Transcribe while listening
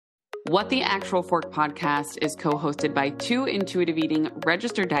What the Actual Fork podcast is co-hosted by two intuitive eating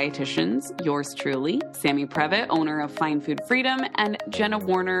registered dietitians, yours truly, Sammy Previtt, owner of Fine Food Freedom, and Jenna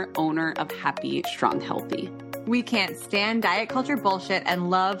Warner, owner of Happy, Strong, Healthy. We can't stand diet culture bullshit and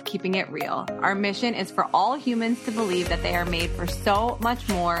love keeping it real. Our mission is for all humans to believe that they are made for so much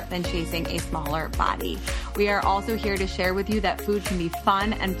more than chasing a smaller body. We are also here to share with you that food can be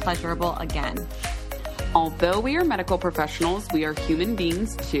fun and pleasurable again. Although we are medical professionals, we are human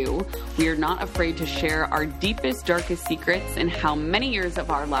beings too. We are not afraid to share our deepest, darkest secrets and how many years of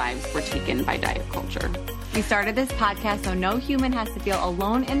our lives were taken by diet culture. We started this podcast so no human has to feel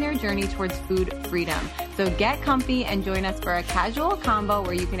alone in their journey towards food freedom. So get comfy and join us for a casual combo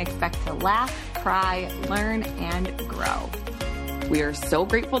where you can expect to laugh, cry, learn, and grow. We are so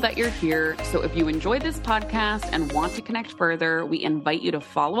grateful that you're here. So if you enjoyed this podcast and want to connect further, we invite you to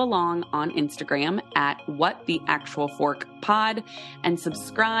follow along on Instagram at WhatTheActualForkPod and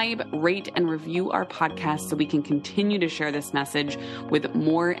subscribe, rate, and review our podcast so we can continue to share this message with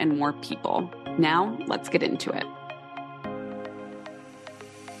more and more people. Now, let's get into it.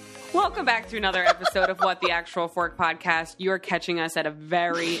 Welcome back to another episode of What the Actual Fork podcast. You are catching us at a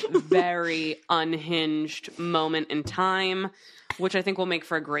very, very unhinged moment in time, which I think will make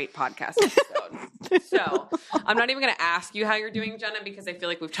for a great podcast episode. So I'm not even going to ask you how you're doing, Jenna, because I feel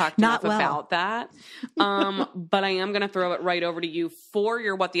like we've talked enough about that. But I am going to throw it right over to you for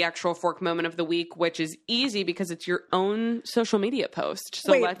your What the Actual Fork moment of the week, which is easy because it's your own social media post.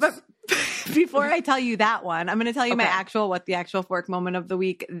 So but before I tell you that one, I'm going to tell you my actual What the Actual Fork moment of the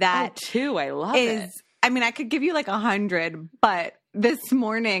week. That too, I love it. I mean, I could give you like 100, but this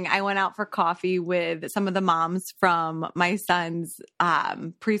morning I went out for coffee with some of the moms from my son's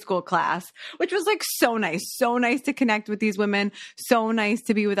preschool class, which was like so nice. So nice to connect with these women. So nice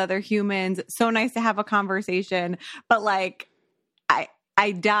to be with other humans. So nice to have a conversation. But like,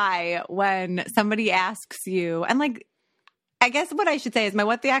 I die when somebody asks you, and like, I guess what I should say is my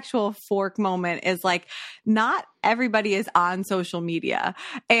What the Actual Fork moment is like, not everybody is on social media.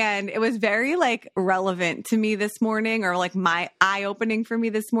 And it was very like relevant to me this morning, or like my eye opening for me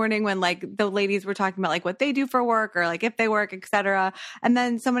this morning when like the ladies were talking about like what they do for work or like if they work, etc. And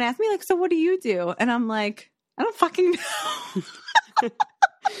then someone asked me like, so what do you do? And I'm like, I don't fucking know. You're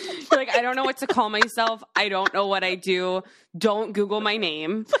like, I don't know what to call myself. I don't know what I do. Don't Google my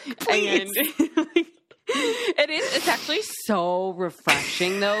name. Please. And it's actually so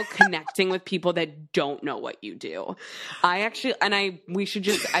refreshing though, connecting with people that don't know what you do. I've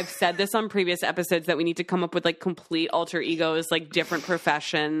said this on previous episodes that we need to come up with like complete alter egos, like different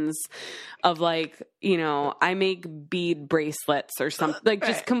professions of like, you know, I make bead bracelets or something, like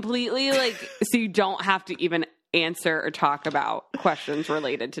just completely like, so you don't have to even answer or talk about questions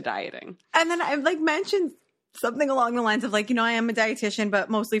related to dieting. And then I've like mentioned something along the lines of like, you know, I am a dietitian, but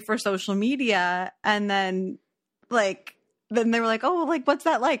mostly for social media. And then then they were like, oh, like, what's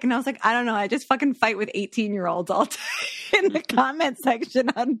that like? And I was like, I don't know. I just fucking fight with 18-year-olds all day in the comment section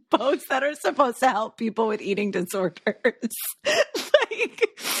on posts that are supposed to help people with eating disorders.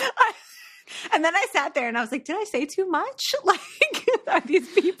 And then I sat there and I was like, did I say too much? Like, are these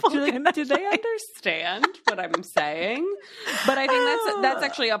people do they understand what I'm saying? But I think that's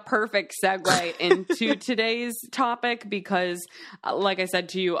actually a perfect segue into today's topic because, like I said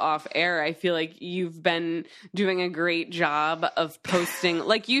to you off air, I feel like you've been doing a great job of posting.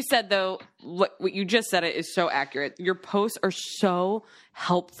 Like you said, though, what you just said it is so accurate. Your posts are so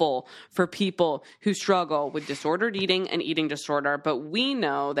helpful for people who struggle with disordered eating and eating disorder. But we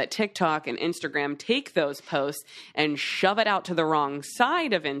know that TikTok and Instagram take those posts and shove it out to the wrong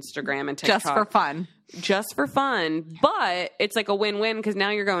side of Instagram and TikTok. Just for fun. But it's like a win-win because now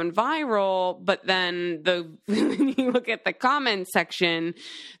you're going viral. But then when you look at the comment section,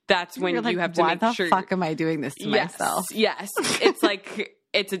 that's when you have to make sure. Why the fuck am I doing this to myself? Yes. It's like,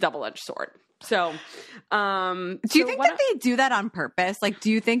 it's a double-edged sword. So, do you think that they do that on purpose? Like, do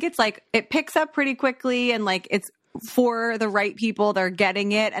you think it's like it picks up pretty quickly and like it's for the right people, they're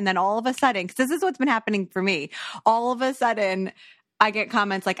getting it, and then all of a sudden, because this is what's been happening for me, all of a sudden I get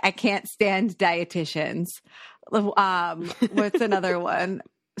comments like, I can't stand dietitians. What's another one?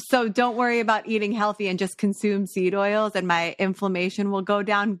 So don't worry about eating healthy and just consume seed oils and my inflammation will go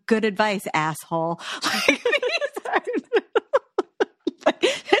down. Good advice, asshole. Like,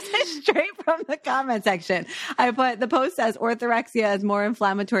 this is straight from the comment section. I put, the post says Orthorexia is more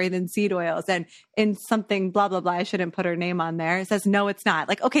inflammatory than seed oils. And in something blah, blah, blah, I shouldn't put her name on there. It says, no, it's not.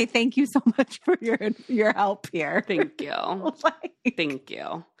 Like, okay, thank you so much for your help here. Thank you. Thank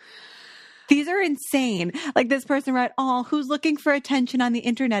you. These are insane. Like this person wrote, oh, who's looking for attention on the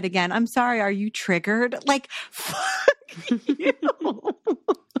internet again? I'm sorry. Are you triggered? Like, fuck you.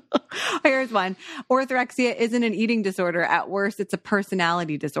 Here's one. Orthorexia isn't an eating disorder. At worst, it's a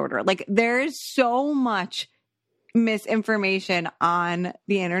personality disorder. Like, there is so much misinformation on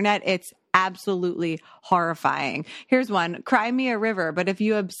the internet. It's absolutely horrifying. Here's one. Cry me a river, but if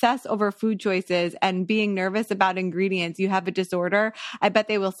you obsess over food choices and being nervous about ingredients, you have a disorder. I bet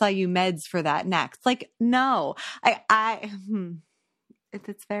they will sell you meds for that next. Like, no.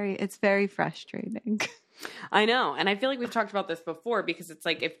 It's very frustrating. I know. And I feel like we've talked about this before, because it's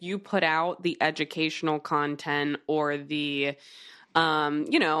like, if you put out the educational content or the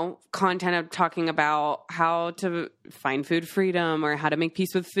content of talking about how to find food freedom or how to make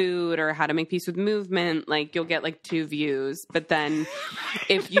peace with food or how to make peace with movement, like, you'll get like 2 views. But then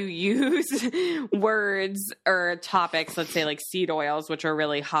if you use words or topics, let's say like seed oils, which are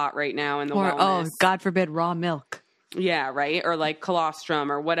really hot right now in the wellness. Oh, God forbid, raw milk. Yeah, right. Or like colostrum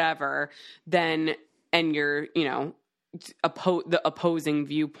or whatever, then, and you're, the opposing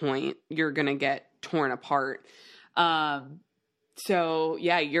viewpoint, you're going to get torn apart. So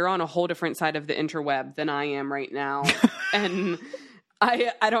yeah, you're on a whole different side of the interweb than I am right now. And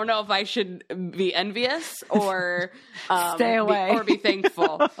I don't know if I should be envious or stay away or be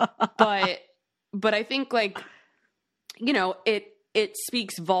thankful. But I think, like, it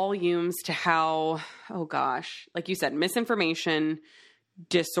speaks volumes to how, oh gosh, like you said, misinformation,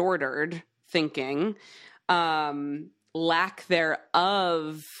 disordered thinking, lack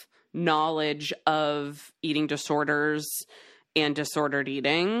thereof knowledge of eating disorders and disordered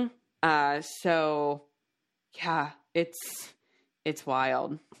eating. So yeah, it's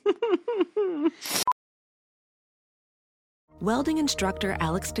wild. Welding instructor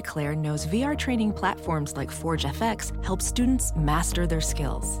Alex DeClaire knows VR training platforms like ForgeFX help students master their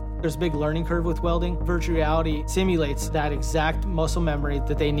skills. There's a big learning curve with welding. Virtual reality simulates that exact muscle memory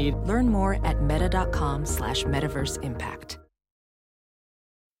that they need. Learn more at meta.com/metaverseimpact.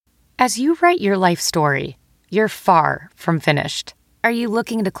 As you write your life story, you're far from finished. Are you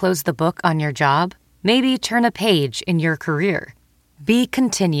looking to close the book on your job? Maybe turn a page in your career? Be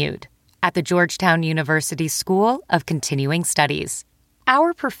continued at the Georgetown University School of Continuing Studies.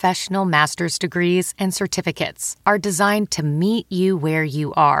 Our professional master's degrees and certificates are designed to meet you where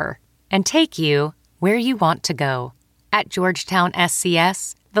you are and take you where you want to go. At Georgetown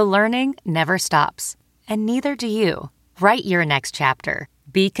SCS, the learning never stops, and neither do you. Write your next chapter.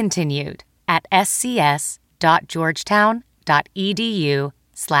 Be continued at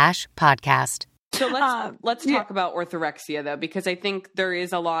scs.georgetown.edu/podcast. So let's talk about orthorexia, though, because I think there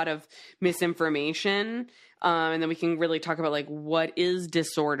is a lot of misinformation. And then we can really talk about, like, what is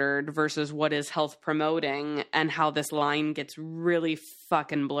disordered versus what is health promoting, and how this line gets really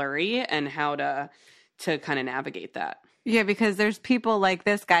fucking blurry, and how to kind of navigate that. Yeah, because there's people like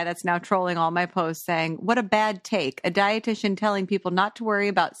this guy that's now trolling all my posts saying, what a bad take. A dietitian telling people not to worry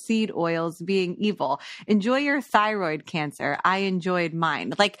about seed oils being evil. Enjoy your thyroid cancer. I enjoyed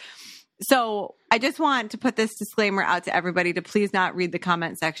mine. Like, so I just want to put this disclaimer out to everybody to please not read the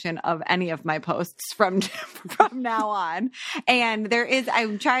comment section of any of my posts from now on. And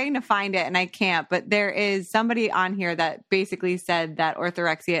I'm trying to find it and I can't, but there is somebody on here that basically said that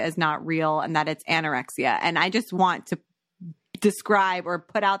orthorexia is not real and that it's anorexia. And I just want to describe or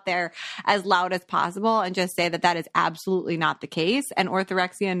put out there as loud as possible and just say that that is absolutely not the case. And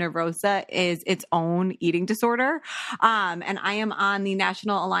orthorexia nervosa is its own eating disorder. And I am on the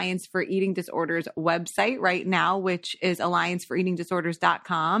National Alliance for Eating Disorders website right now, which is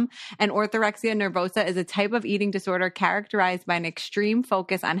allianceforeatingdisorders.com. And orthorexia nervosa is a type of eating disorder characterized by an extreme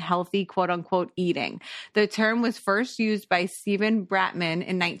focus on healthy, quote unquote, eating. The term was first used by Stephen Bratman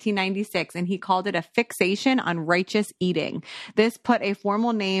in 1996, and he called it a fixation on righteous eating. This put a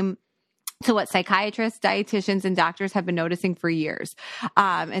formal name to what psychiatrists, dietitians, and doctors have been noticing for years.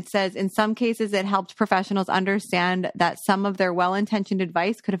 It says, in some cases, it helped professionals understand that some of their well-intentioned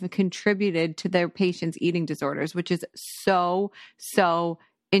advice could have contributed to their patients' eating disorders, which is so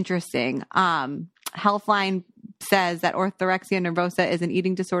interesting. Healthline says that orthorexia nervosa is an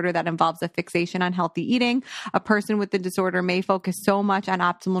eating disorder that involves a fixation on healthy eating. A person with the disorder may focus so much on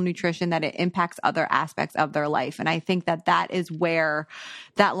optimal nutrition that it impacts other aspects of their life. And I think that is where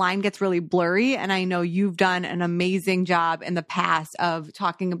that line gets really blurry. And I know you've done an amazing job in the past of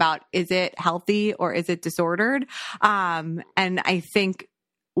talking about, is it healthy or is it disordered? And I think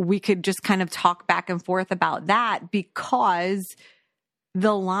we could just kind of talk back and forth about that, because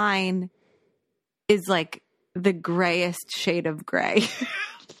the line is like the grayest shade of gray.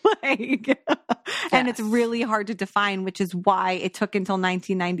 And it's really hard to define, which is why it took until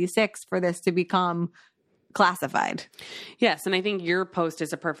 1996 for this to become classified. Yes. And I think your post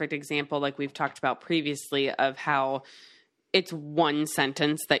is a perfect example, like we've talked about previously, of how it's one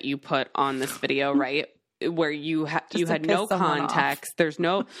sentence that you put on this video, right? Where you had no context. There's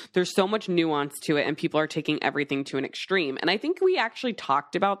so much nuance to it, and people are taking everything to an extreme. And I think we actually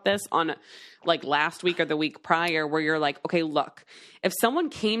talked about this on like last week or the week prior, where you're like, okay, look, if someone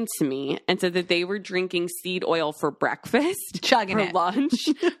came to me and said that they were drinking seed oil for breakfast, chugging for it, lunch,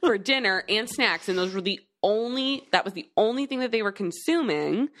 for dinner and snacks, and those were that was the only thing that they were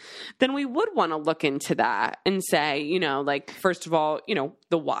consuming, then we would want to look into that and say, like, first of all,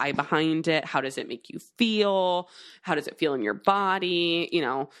 the why behind it. How does it make you feel? How does it feel in your body?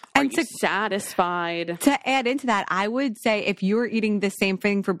 Are you satisfied? To add into that, I would say if you're eating the same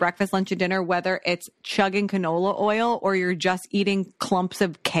thing for breakfast, lunch, and dinner, whether it's chugging canola oil or you're just eating clumps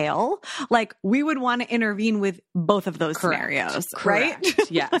of kale, like we would want to intervene with both of those scenarios,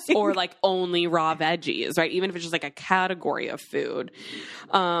 right? Yes. Or like only raw veggies, right? Even if it's just like a category of food.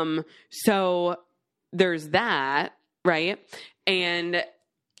 So there's that, right? And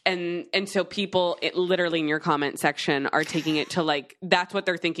so people literally in your comment section are taking it to like, that's what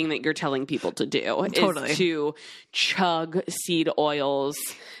they're thinking that you're telling people to do. Totally. Is to chug seed oils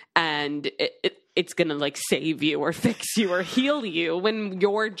and it's going to like save you or fix you or heal you, when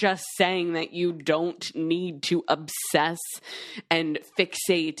you're just saying that you don't need to obsess and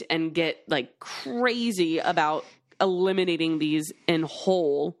fixate and get like crazy about eliminating these in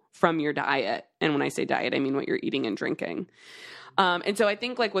whole from your diet. And when I say diet, I mean what you're eating and drinking. And so I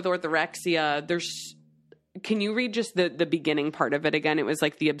think like with orthorexia, can you read just the beginning part of it again? It was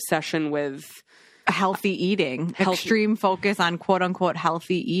like the obsession with healthy eating, extreme focus on quote unquote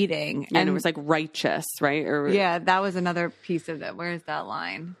healthy eating. And it was like righteous, right? Yeah, that was another piece of it. Where's that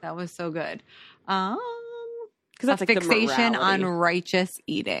line? That was so good. Because that's a like fixation on righteous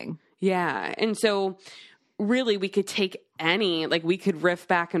eating. Yeah. And so really we could take we could riff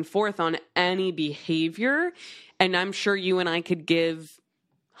back and forth on any behavior. And I'm sure you and I could give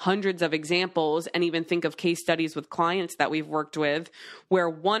hundreds of examples and even think of case studies with clients that we've worked with where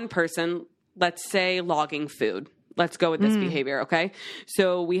one person, let's say logging food. Let's go with this behavior, okay?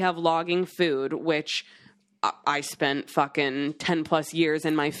 So we have logging food, which I spent fucking 10 plus years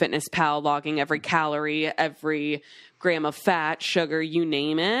in MyFitnessPal logging every calorie, every gram of fat, sugar, you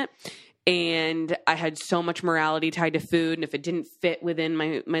name it. And I had so much morality tied to food. And if it didn't fit within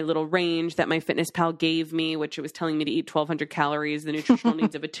my little range that MyFitnessPal gave me, which it was telling me to eat 1,200 calories, the nutritional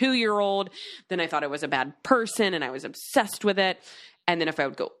needs of a 2-year-old, then I thought I was a bad person and I was obsessed with it. And then if I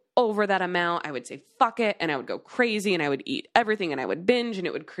would go over that amount, I would say, fuck it. And I would go crazy and I would eat everything and I would binge, and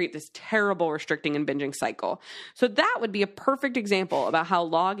it would create this terrible restricting and binging cycle. So that would be a perfect example about how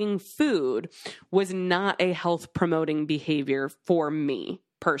logging food was not a health promoting behavior for me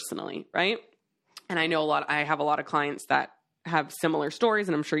personally. Right. And I know I have a lot of clients that have similar stories,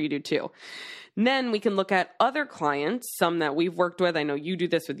 and I'm sure you do too. And then we can look at other clients, some that we've worked with. I know you do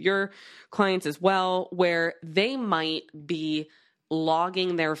this with your clients as well, where they might be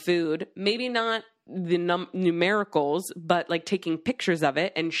logging their food, maybe not the numericals, but like taking pictures of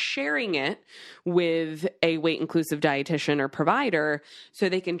it and sharing it with a weight inclusive dietitian or provider so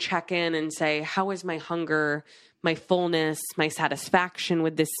they can check in and say, how is my hunger, my fullness, my satisfaction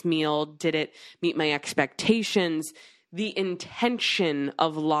with this meal? Did it meet my expectations? The intention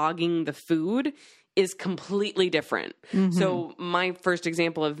of logging the food is completely different. Mm-hmm. So my first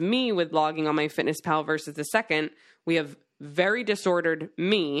example of me with logging on MyFitnessPal versus the second, we have very disordered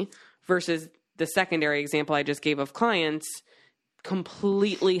me versus the secondary example I just gave of clients,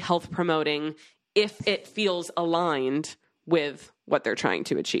 completely health promoting if it feels aligned with what they're trying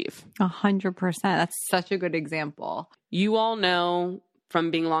to achieve. 100%. That's such a good example. You all know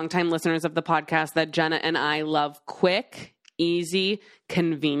from being longtime listeners of the podcast that Jenna and I love quick, easy,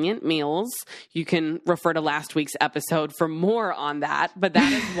 convenient meals. You can refer to last week's episode for more on that, but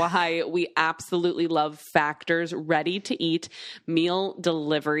that is why we absolutely love Factor's ready-to-eat meal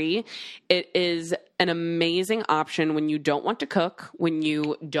delivery. It is an amazing option when you don't want to cook, when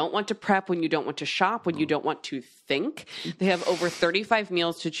you don't want to prep, when you don't want to shop, when you don't want to think. They have over 35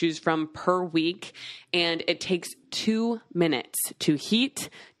 meals to choose from per week, and it takes 2 minutes to heat,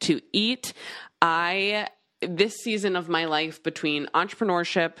 to eat. This season of my life, between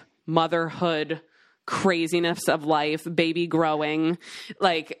entrepreneurship, motherhood, craziness of life, baby growing,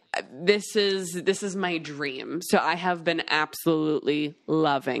 like this is my dream. So I have been absolutely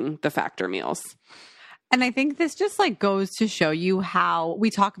loving the Factor meals. And I think this just like goes to show you how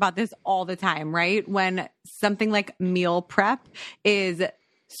we talk about this all the time, right? When something like meal prep is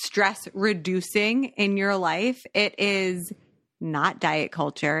stress reducing in your life, it is not diet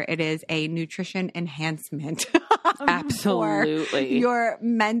culture. It is a nutrition enhancement. Absolutely. For your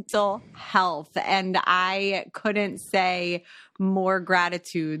mental health. And I couldn't say more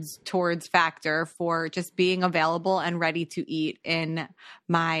gratitudes towards Factor for just being available and ready to eat in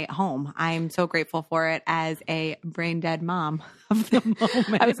my home. I'm so grateful for it as a brain dead mom of the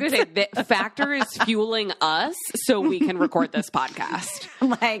moment. I was going to say that Factor is fueling us so we can record this podcast.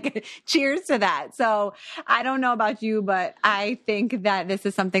 Like, cheers to that. So I don't know about you, but I think that this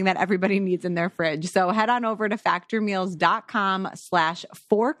is something that everybody needs in their fridge. So head on over to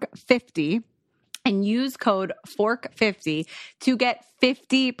factormeals.com/fork50 and use code FORK50 to get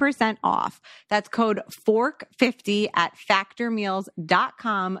 50% off. That's code FORK50 at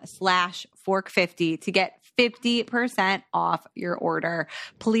factormeals.com/fork50 to get 50% off your order.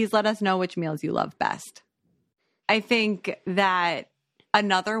 Please let us know which meals you love best. I think that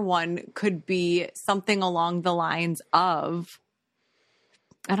another one could be something along the lines of,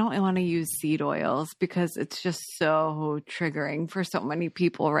 I don't want to use seed oils because it's just so triggering for so many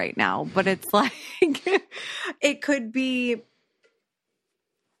people right now. But it's like, it could be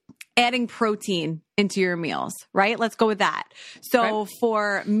adding protein into your meals, right? Let's go with that. So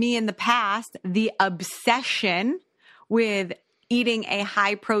for me in the past, the obsession with eating a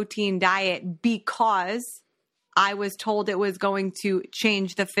high protein diet because I was told it was going to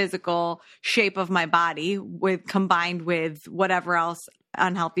change the physical shape of my body combined with whatever else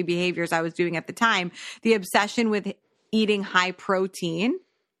unhealthy behaviors I was doing at the time. The obsession with eating high protein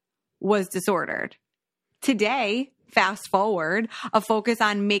was disordered. Today, fast forward, a focus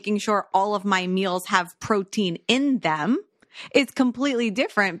on making sure all of my meals have protein in them is completely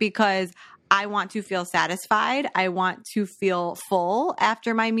different because I want to feel satisfied. I want to feel full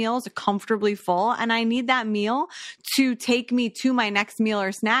after my meals, comfortably full. And I need that meal to take me to my next meal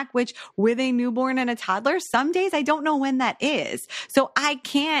or snack, which with a newborn and a toddler, some days I don't know when that is. So I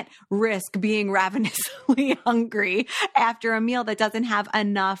can't risk being ravenously hungry after a meal that doesn't have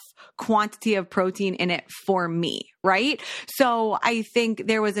enough quantity of protein in it for me, right? So I think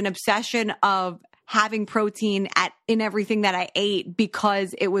there was an obsession of having protein in everything that I ate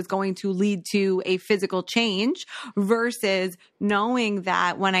because it was going to lead to a physical change versus knowing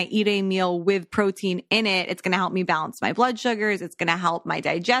that when I eat a meal with protein in it, it's going to help me balance my blood sugars. It's going to help my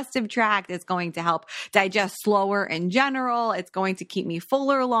digestive tract. It's going to help digest slower in general. It's going to keep me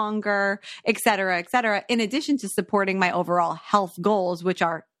fuller longer, et cetera, in addition to supporting my overall health goals, which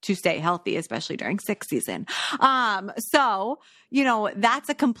are to stay healthy, especially during sick season. So, that's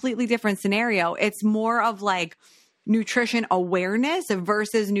a completely different scenario. It's more of like nutrition awareness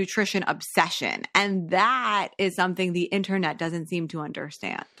versus nutrition obsession. And that is something the internet doesn't seem to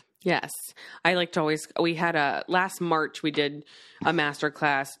understand. Yes. I like to always, we had last March, we did a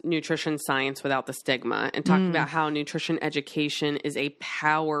masterclass, Nutrition Science Without the Stigma, and talked about how nutrition education is a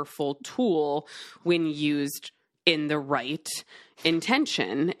powerful tool when used in the right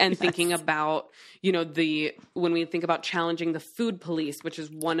intention and thinking about, when we think about challenging the food police, which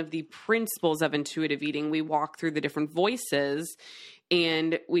is one of the principles of intuitive eating, we walk through the different voices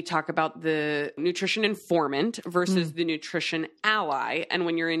and we talk about the nutrition informant versus the nutrition ally. And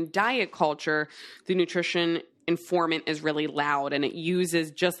when you're in diet culture, the nutrition informant is really loud and it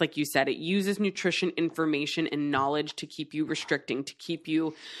uses, just like you said, it uses nutrition information and knowledge to keep you restricting, to keep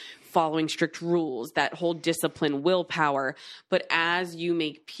you following strict rules, that whole discipline, willpower. But as you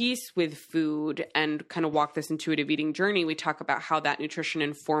make peace with food and kind of walk this intuitive eating journey, we talk about how that nutrition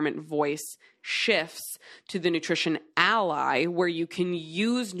informant voice shifts to the nutrition ally, where you can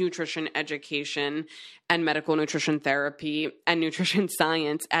use nutrition education and medical nutrition therapy and nutrition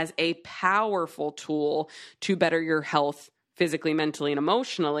science as a powerful tool to better your health physically, mentally, and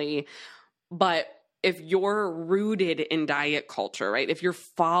emotionally. But if you're rooted in diet culture, right? If you're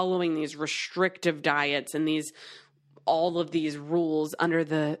following these restrictive diets and all of these rules under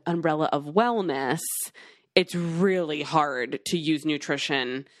the umbrella of wellness, it's really hard to use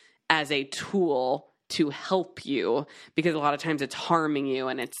nutrition as a tool to help you because a lot of times it's harming you,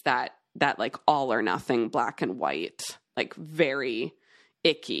 and it's that like all or nothing, black and white, like very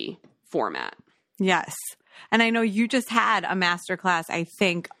icky format. Yes. And I know you just had a masterclass, I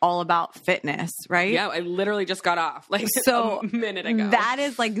think, all about fitness, right? Yeah, I literally just got off a minute ago. That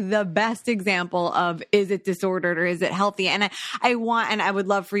is like the best example of, is it disordered or is it healthy? And I would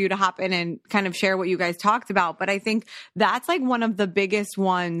love for you to hop in and kind of share what you guys talked about. But I think that's like one of the biggest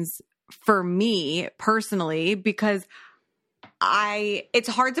ones for me personally, because it's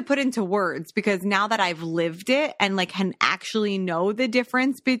hard to put into words, because now that I've lived it and like can actually know the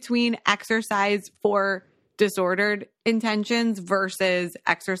difference between exercise for disordered intentions versus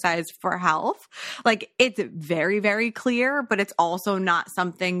exercise for health. Like, it's very, very clear, but it's also not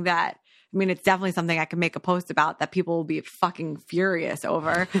something that, I mean, it's definitely something I can make a post about that people will be fucking furious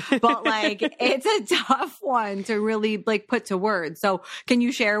over, but like, it's a tough one to really like put to words. So can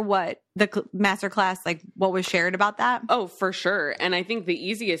you share what the masterclass, like what was shared about that? Oh, for sure. And I think the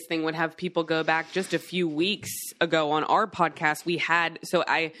easiest thing would have people go back just a few weeks ago on our podcast. We had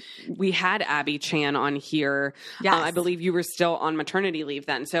Abby Chan on here. Yes. I believe you were still on maternity leave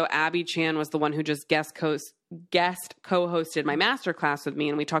then. So Abby Chan was the one who just guest co-hosted my masterclass with me,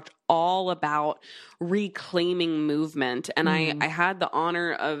 and we talked all about reclaiming movement. And I had the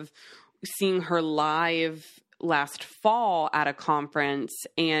honor of seeing her live last fall at a conference,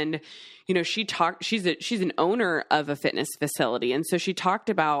 and she's an owner of a fitness facility, and so she talked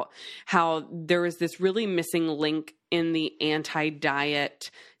about how there was this really missing link in the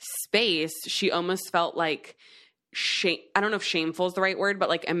anti-diet space. She almost felt like I don't know if shameful is the right word, but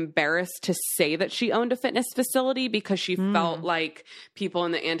like embarrassed to say that she owned a fitness facility because she felt like people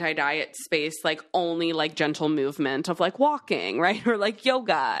in the anti-diet space like only like gentle movement of like walking, right? Or like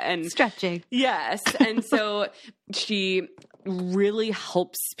yoga and stretching. Yes. And so she really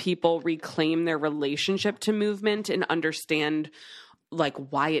helps people reclaim their relationship to movement and understand like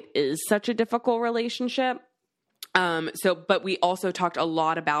why it is such a difficult relationship. But we also talked a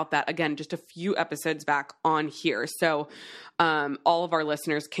lot about that, again, just a few episodes back on here. So, all of our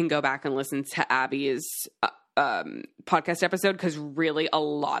listeners can go back and listen to Abby's, podcast episode, because really a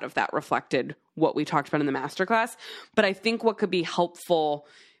lot of that reflected what we talked about in the masterclass. But I think what could be helpful,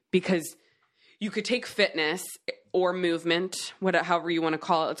 because you could take fitness or movement, however you want to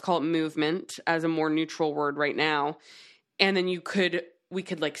call it, let's call it movement as a more neutral word right now. And then we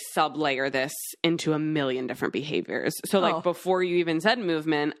could like sub-layer this into a million different behaviors. So like before you even said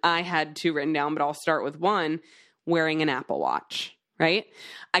movement, I had two written down, but I'll start with one: wearing an Apple Watch, right?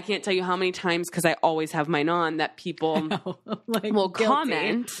 I can't tell you how many times, because I always have mine on, that people will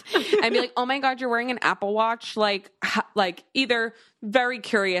comment and be like, oh my God, you're wearing an Apple Watch. Like either very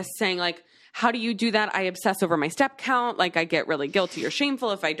curious saying like, how do you do that? I obsess over my step count. Like I get really guilty or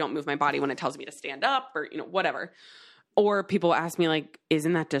shameful if I don't move my body when it tells me to stand up, or, whatever. Or people ask me like,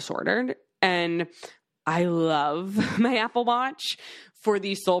 isn't that disordered? And I love my Apple Watch for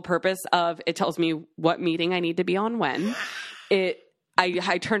the sole purpose of it tells me what meeting I need to be on when. I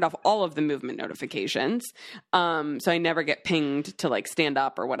turned off all of the movement notifications. So I never get pinged to like stand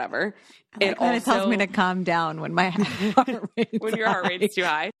up or whatever. It also tells me to calm down when my heart rate's when your heart rate's too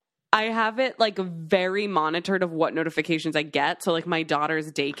high. I have it like very monitored of what notifications I get. So like my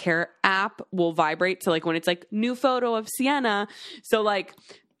daughter's daycare app will vibrate to like when it's like new photo of Sienna. So like,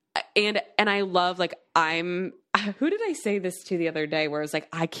 and I love like who did I say this to the other day where I was like,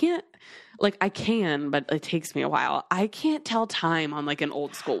 I can, but it takes me a while. I can't tell time on like an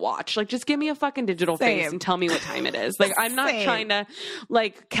old school watch. Like just give me a fucking digital face and tell me what time it is. Like I'm not trying to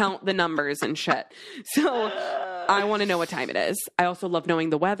like count the numbers and shit. So I want to know what time it is. I also love knowing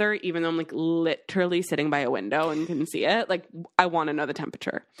the weather, even though I'm like literally sitting by a window and can see it. Like I want to know the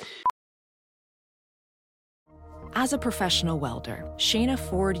temperature. As a professional welder, Shayna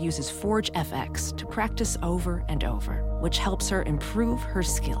Ford uses Forge FX to practice over and over, which helps her improve her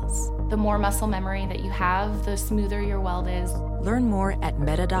skills. The more muscle memory that you have, the smoother your weld is. Learn more at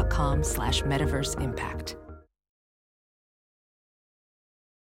meta.com/metaverseimpact.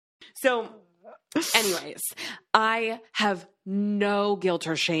 So anyways, I have no guilt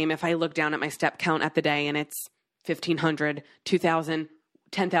or shame if I look down at my step count at the day and it's 1,500, 2,000,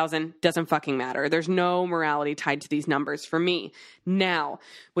 10,000, doesn't fucking matter. There's no morality tied to these numbers for me. Now,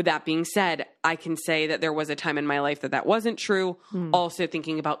 with that being said, I can say that there was a time in my life that wasn't true. Also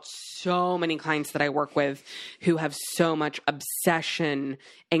thinking about so many clients that I work with who have so much obsession,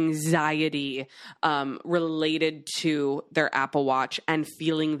 anxiety, related to their Apple Watch, and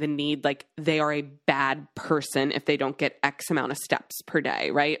feeling the need like they are a bad person if they don't get X amount of steps per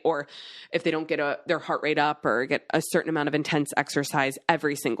day, right? Or if they don't get their heart rate up or get a certain amount of intense exercise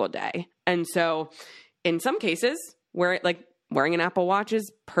every single day. And so in some cases where wearing an Apple Watch is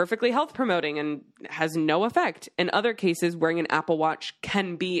perfectly health promoting and has no effect. In other cases, wearing an Apple Watch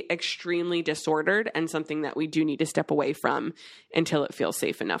can be extremely disordered and something that we do need to step away from until it feels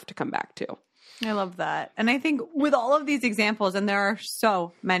safe enough to come back to. I love that. And I think with all of these examples, and there are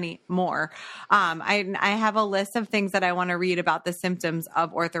so many more, I have a list of things that I want to read about the symptoms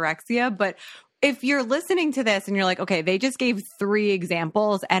of orthorexia, but if you're listening to this and you're like, okay, they just gave 3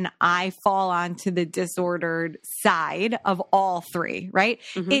 examples and I fall onto the disordered side of all 3, right?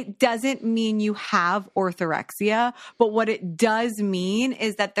 Mm-hmm. It doesn't mean you have orthorexia, but what it does mean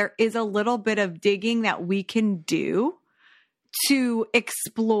is that there is a little bit of digging that we can do to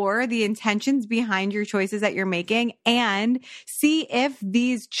explore the intentions behind your choices that you're making and see if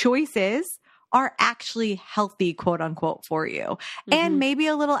these choices are actually healthy, quote unquote, for you. Mm-hmm. And maybe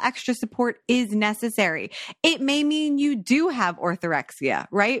a little extra support is necessary. It may mean you do have orthorexia,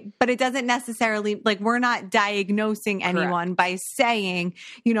 right? But it doesn't necessarily, like, we're not diagnosing anyone by saying,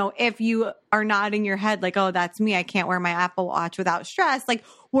 you know, if you are nodding your head like, oh, that's me, I can't wear my Apple Watch without stress. Like,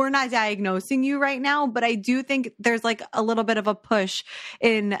 we're not diagnosing you right now, but I do think there's like a little bit of a push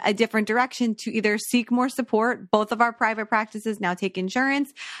in a different direction to either seek more support. Both of our private practices now take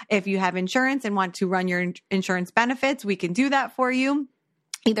insurance. If you have insurance and want to run your insurance benefits, we can do that for you.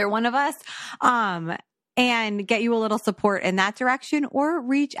 Either one of us. And get you a little support in that direction, or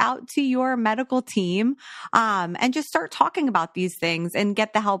reach out to your medical team and just start talking about these things and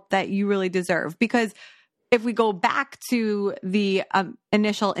get the help that you really deserve. Because if we go back to the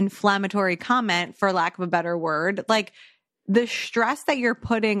initial inflammatory comment, for lack of a better word, like the stress that you're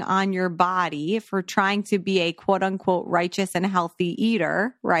putting on your body for trying to be a quote unquote righteous and healthy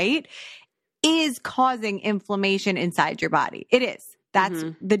eater, right, is causing inflammation inside your body. It is. That's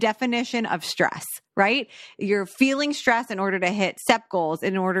the definition of stress, right? You're feeling stress in order to hit step goals,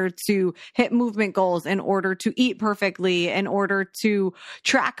 in order to hit movement goals, in order to eat perfectly, in order to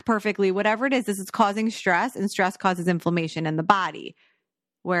track perfectly, whatever it is, this is causing stress, and stress causes inflammation in the body.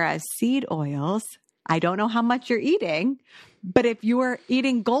 Whereas seed oils, I don't know how much you're eating, but if you're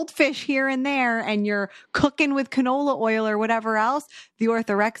eating goldfish here and there and you're cooking with canola oil or whatever else, the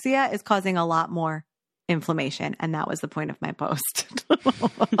orthorexia is causing a lot more inflammation. And that was the point of my post.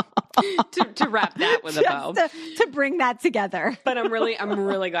 to wrap that with a bow. To bring that together. But I'm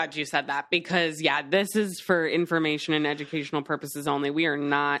really glad you said that, because this is for information and educational purposes only. We are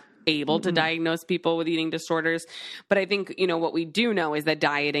not able to diagnose people with eating disorders. But I think, what we do know is that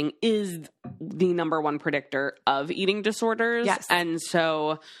dieting is the number one predictor of eating disorders. Yes. And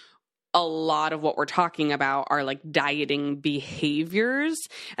so a lot of what we're talking about are like dieting behaviors.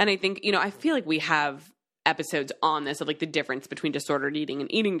 And I think, I feel like we have episodes on this of like the difference between disordered eating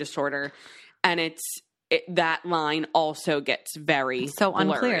and eating disorder. And that line also gets very so blurry.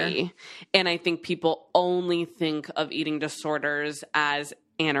 Unclear. And I think people only think of eating disorders as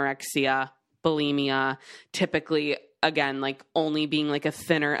anorexia, bulimia, typically, again, like only being like a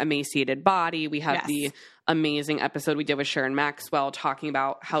thinner, emaciated body. We have the amazing episode we did with Sharon Maxwell talking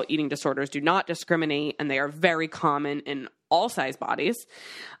about how eating disorders do not discriminate, and they are very common in all size bodies.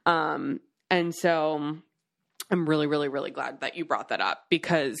 And so I'm really, really, really glad that you brought that up,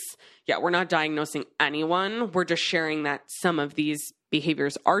 because we're not diagnosing anyone. We're just sharing that some of these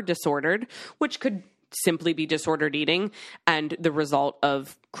behaviors are disordered, which could simply be disordered eating and the result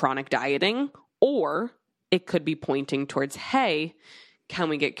of chronic dieting, or it could be pointing towards, hey, can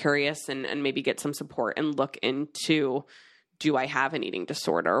we get curious and maybe get some support and look into, do I have an eating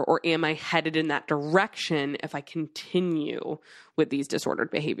disorder, or am I headed in that direction if I continue with these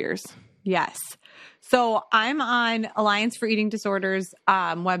disordered behaviors? Yes. So I'm on Alliance for Eating Disorders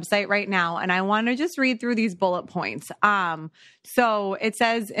website right now, and I want to just read through these bullet points. So it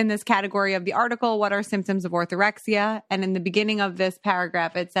says in this category of the article, what are symptoms of orthorexia? And in the beginning of this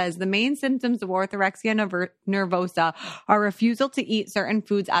paragraph, it says the main symptoms of orthorexia nervosa are refusal to eat certain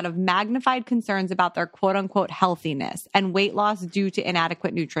foods out of magnified concerns about their quote unquote healthiness and weight loss due to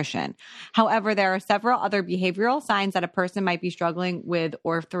inadequate nutrition. However, there are several other behavioral signs that a person might be struggling with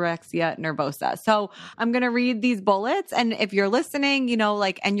orthorexia nervosa. So I'm going to read these bullets. And if you're listening,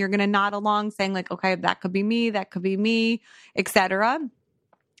 and you're going to nod along saying like, okay, that could be me, etc.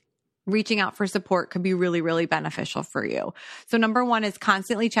 Reaching out for support could be really, really beneficial for you. So number 1 is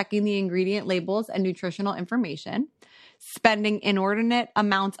constantly checking the ingredient labels and nutritional information, spending inordinate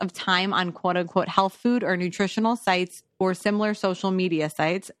amounts of time on quote unquote health food or nutritional sites or similar social media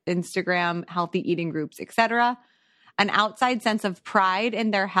sites, Instagram, healthy eating groups, etc. An outside sense of pride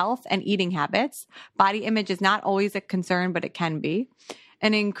in their health and eating habits. Body image is not always a concern, but it can be.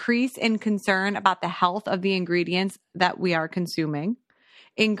 An increase in concern about the health of the ingredients that we are consuming.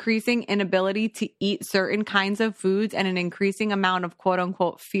 Increasing inability to eat certain kinds of foods and an increasing amount of quote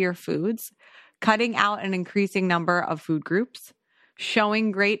unquote fear foods. Cutting out an increasing number of food groups.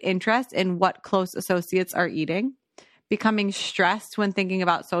 Showing great interest in what close associates are eating. Becoming stressed when thinking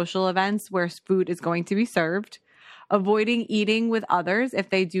about social events where food is going to be served. Avoiding eating with others if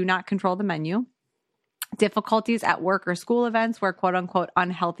they do not control the menu. Difficulties at work or school events where quote unquote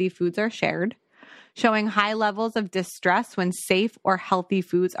unhealthy foods are shared. showing high levels of distress when safe or healthy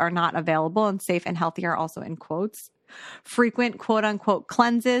foods are not available, and safe and healthy are also in quotes. Frequent quote unquote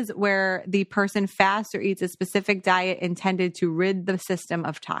cleanses where the person fasts or eats a specific diet intended to rid the system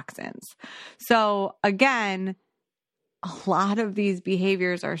of toxins. So again, a lot of these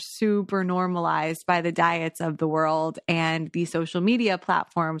behaviors are super normalized by the diets of the world and the social media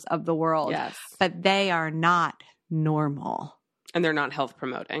platforms of the world. Yes. But they are not normal. And they're not health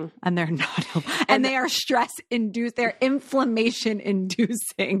promoting. And they're not. And they are stress induced. They're inflammation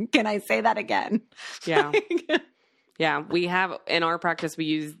inducing. Can I say that again? Yeah. Yeah, we have in our practice, we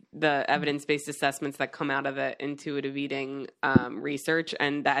use the evidence-based assessments that come out of the intuitive eating research.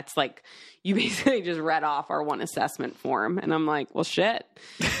 And that's like, you basically just read off our one assessment form. And I'm like, well, shit.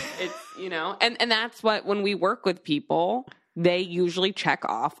 It's, and that's what, when we work with people, they usually check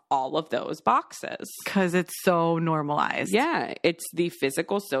off all of those boxes. Because it's so normalized. Yeah. It's the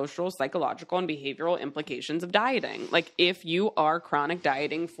physical, social, psychological, and behavioral implications of dieting. Like if you are chronic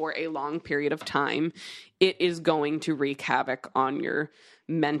dieting for a long period of time, it is going to wreak havoc on your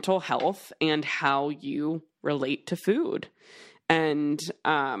mental health and how you relate to food. And,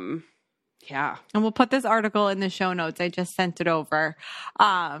 yeah. And we'll put this article in the show notes. I just sent it over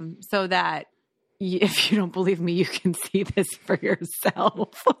so that if you don't believe me, you can see this for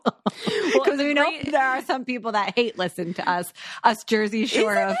yourself. Because we know there are some people that hate listen to us Jersey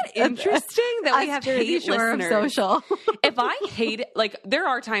Shore. Isn't that interesting that we have Jersey hate Shore listeners? Of social. If I hate it, like there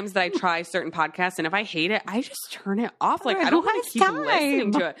are times that I try certain podcasts, and if I hate it, I just turn it off. Like I don't want to keep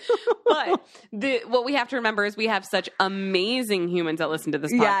listening to it. But what we have to remember is we have such amazing humans that listen to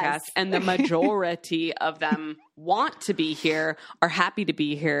this podcast, and the majority of them want to be here, are happy to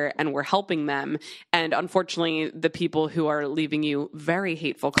be here, and we're helping them. And unfortunately, the people who are leaving you very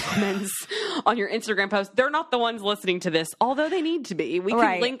hateful comments on your Instagram post, they're not the ones listening to this, although they need to be. We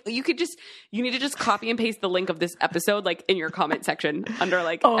can link. You need to just copy and paste the link of this episode, like in your comment section under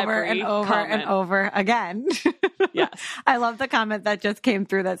like over every and over comment. and over again. Yes. I love the comment that just came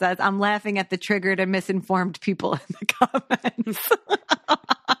through that says, I'm laughing at the triggered and misinformed people in the comments.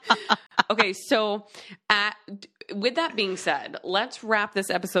 Okay, so with that being said, let's wrap this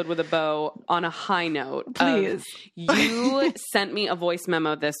episode with a bow on a high note. Please. You sent me a voice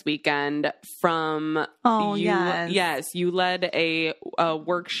memo this weekend from you led a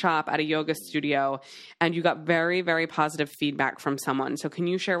workshop at a yoga studio, and you got very, very positive feedback from someone. So can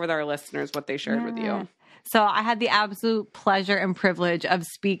you share with our listeners what they shared with you? So I had the absolute pleasure and privilege of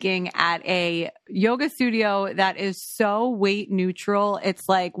speaking at a yoga studio that is so weight neutral. It's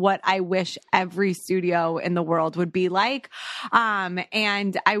like what I wish every studio in the world would be like.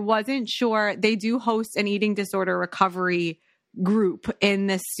 And I wasn't sure. They do host an eating disorder recovery group in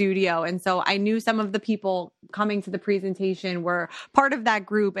this studio. And so I knew some of the people coming to the presentation were part of that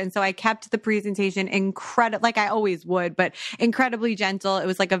group. And so I kept the presentation like I always would, but incredibly gentle. It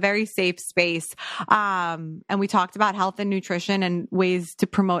was like a very safe space. And we talked about health and nutrition and ways to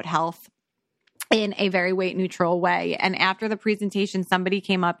promote health in a very weight neutral way. And after the presentation, somebody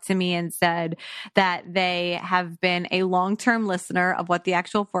came up to me and said that they have been a long-term listener of What the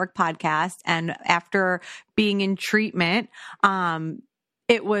Actual Fork podcast. And after being in treatment,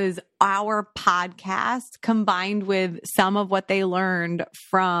 it was our podcast combined with some of what they learned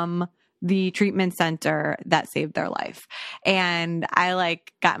from the treatment center that saved their life. And I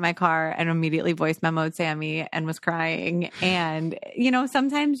got in my car and immediately voice memoed Sammy and was crying. And,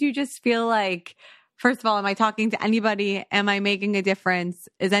 sometimes you just feel like, first of all, am I talking to anybody? Am I making a difference?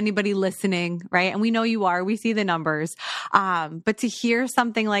 Is anybody listening? Right. And we know you are, we see the numbers. But to hear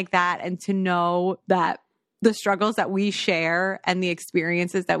something like that and to know that the struggles that we share and the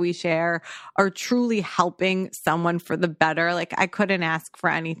experiences that we share are truly helping someone for the better. Like I couldn't ask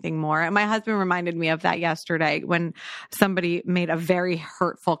for anything more. And my husband reminded me of that yesterday when somebody made a very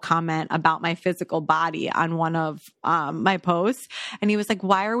hurtful comment about my physical body on one of my posts. And he was like,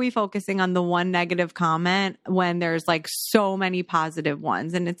 why are we focusing on the one negative comment when there's like so many positive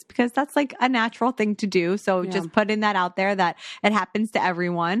ones? And it's because that's like a natural thing to do. So just putting that out there that it happens to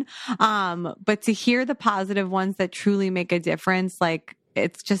everyone. But to hear the positive ones that truly make a difference, like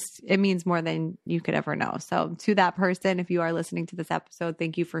it means more than you could ever know. So to that person, if you are listening to this episode,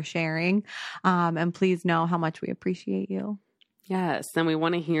 thank you for sharing. And please know how much we appreciate you. Yes. And we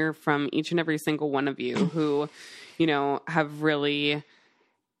want to hear from each and every single one of you who, have really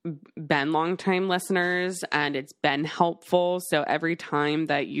been longtime listeners and it's been helpful. So every time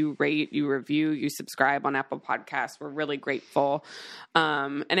that you rate, you review, you subscribe on Apple Podcasts, we're really grateful.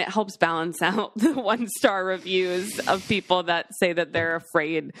 And it helps balance out the 1-star reviews of people that say that they're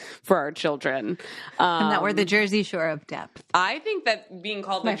afraid for our children. And that we're the Jersey Shore of depth. I think that being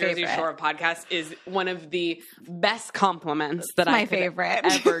called the Jersey Shore of podcast is one of the best compliments that I could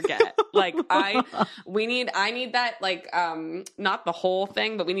ever get. Like I need that, like, not the whole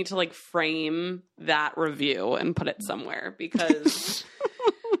thing, but we need to like frame that review and put it somewhere because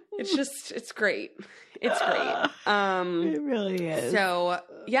it's great. It's great. It really is. So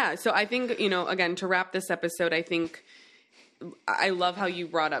yeah. So I think, again, to wrap this episode, I think I love how you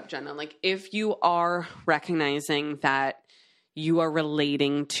brought up, Jenna, like if you are recognizing that you are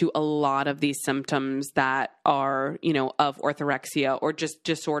relating to a lot of these symptoms that are, of orthorexia or just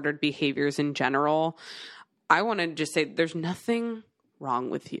disordered behaviors in general, I want to just say there's nothing wrong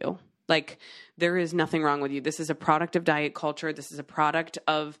with you. Like there is nothing wrong with you. This is a product of diet culture. This is a product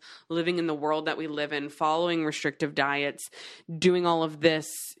of living in the world that we live in, following restrictive diets, doing all of this,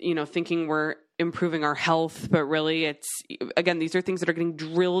 thinking we're improving our health, but really it's, again, these are things that are getting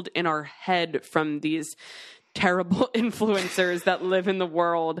drilled in our head from these terrible influencers that live in the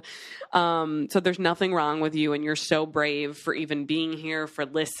world. So there's nothing wrong with you. And you're so brave for even being here, for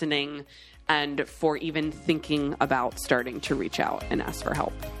listening, and for even thinking about starting to reach out and ask for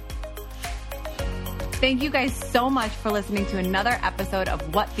help. Thank you guys so much for listening to another episode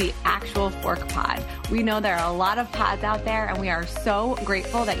of What the Actual Fork Pod. We know there are a lot of pods out there, and we are so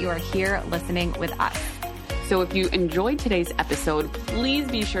grateful that you are here listening with us. So if you enjoyed today's episode, please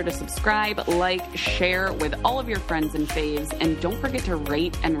be sure to subscribe, like, share with all of your friends and faves, and don't forget to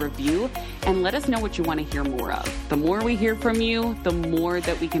rate and review and let us know what you want to hear more of. The more we hear from you, the more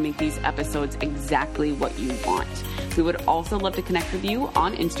that we can make these episodes exactly what you want. We would also love to connect with you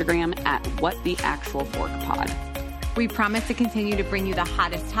on Instagram at WhatTheActualForkPod. We promise to continue to bring you the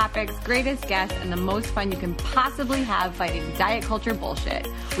hottest topics, greatest guests, and the most fun you can possibly have fighting diet culture bullshit.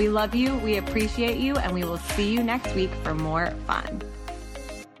 We love you, we appreciate you, and we will see you next week for more fun.